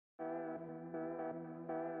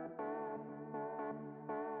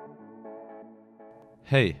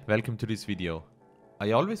Hey, welcome to this video.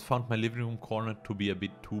 I always found my living room corner to be a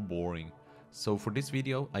bit too boring, so for this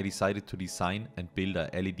video I decided to design and build a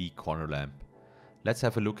LED corner lamp. Let's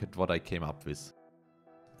have a look at what I came up with.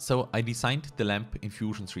 So I designed the lamp in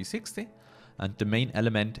Fusion 360, and the main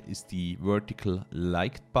element is the vertical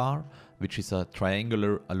light bar, which is a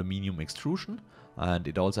triangular aluminium extrusion, and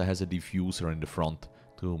it also has a diffuser in the front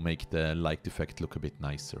to make the light effect look a bit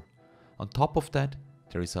nicer. On top of that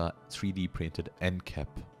there is a 3D printed end cap.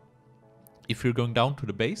 If you're going down to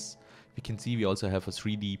the base, you can see we also have a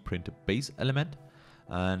 3D printed base element,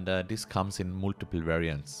 and this comes in multiple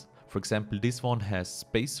variants. For example, this one has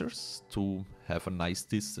spacers to have a nice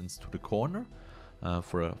distance to the corner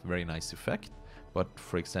for a very nice effect. But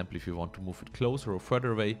for example, if you want to move it closer or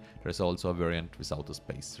further away, there's also a variant without a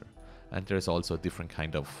spacer. And there's also a different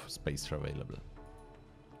kind of spacer available.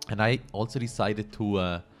 And I also decided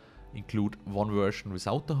to include one version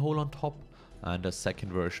without the hole on top and a second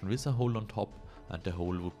version with a hole on top, and the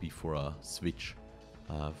hole would be for a switch.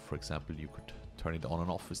 For example, you could turn it on and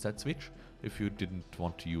off with that switch if you didn't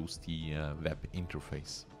want to use the web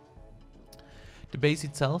interface. The base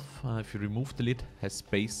itself, if you remove the lid, has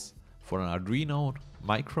space for an Arduino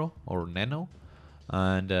Micro or Nano,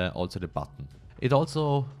 and also the button. It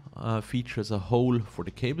also features a hole for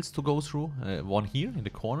the cables to go through, one here in the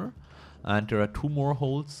corner, and there are two more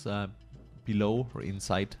holes below or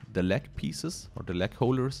inside the leg pieces or the leg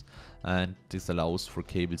holders, and this allows for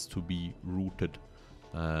cables to be routed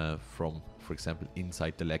from, for example,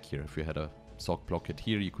 inside the leg here. If you had a sock blockade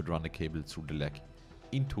here, you could run the cable through the leg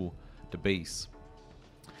into the base.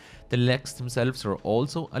 The legs themselves are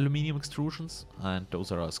also aluminium extrusions, and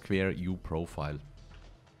those are a square U profile.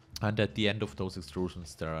 And at the end of those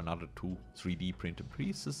extrusions there are another two 3D printed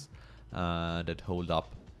pieces that hold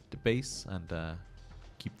up the base and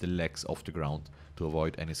keep the legs off the ground to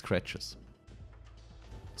avoid any scratches.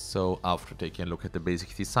 So after taking a look at the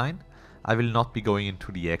basic design, I will not be going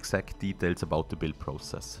into the exact details about the build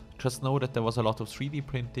process. Just know that there was a lot of 3D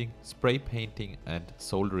printing, spray painting and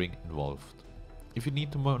soldering involved. If you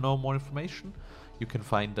need to know more information, you can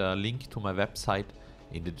find a link to my website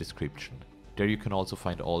in the description. There you can also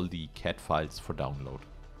find all the CAD files for download.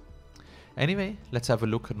 Anyway, let's have a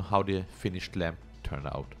look at how the finished lamp turned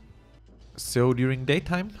out. So during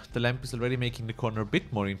daytime, the lamp is already making the corner a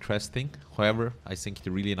bit more interesting. However, I think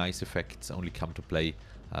the really nice effects only come to play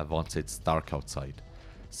once it's dark outside.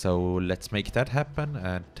 So let's make that happen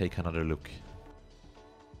and take another look.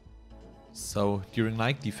 So during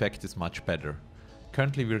night the effect is much better.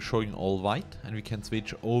 Currently we're showing all white, and we can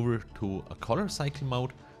switch over to a color cycle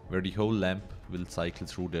mode where the whole lamp will cycle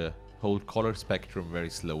through the whole color spectrum very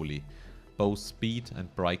slowly. Both speed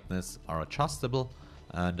and brightness are adjustable,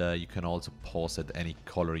 and you can also pause at any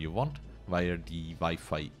color you want via the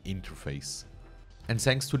Wi-Fi interface. And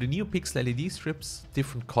thanks to the NEOPIXEL LED strips,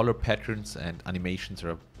 different color patterns and animations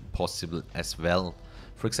are possible as well.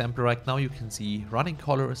 For example, right now you can see running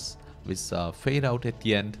colors with a fade out at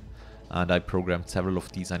the end, and I programmed several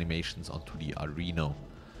of these animations onto the Arduino.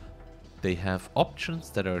 They have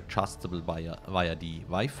options that are adjustable via the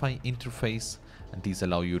Wi-Fi interface, and these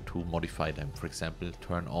allow you to modify them. For example,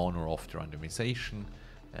 turn on or off the randomization,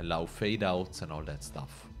 allow fade outs and all that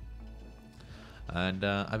stuff. And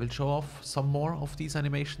I will show off some more of these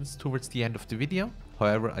animations towards the end of the video.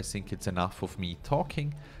 However, I think it's enough of me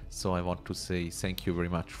talking, so I want to say thank you very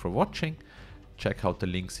much for watching. Check out the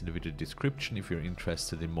links in the video description if you're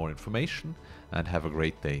interested in more information, and have a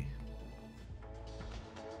great day.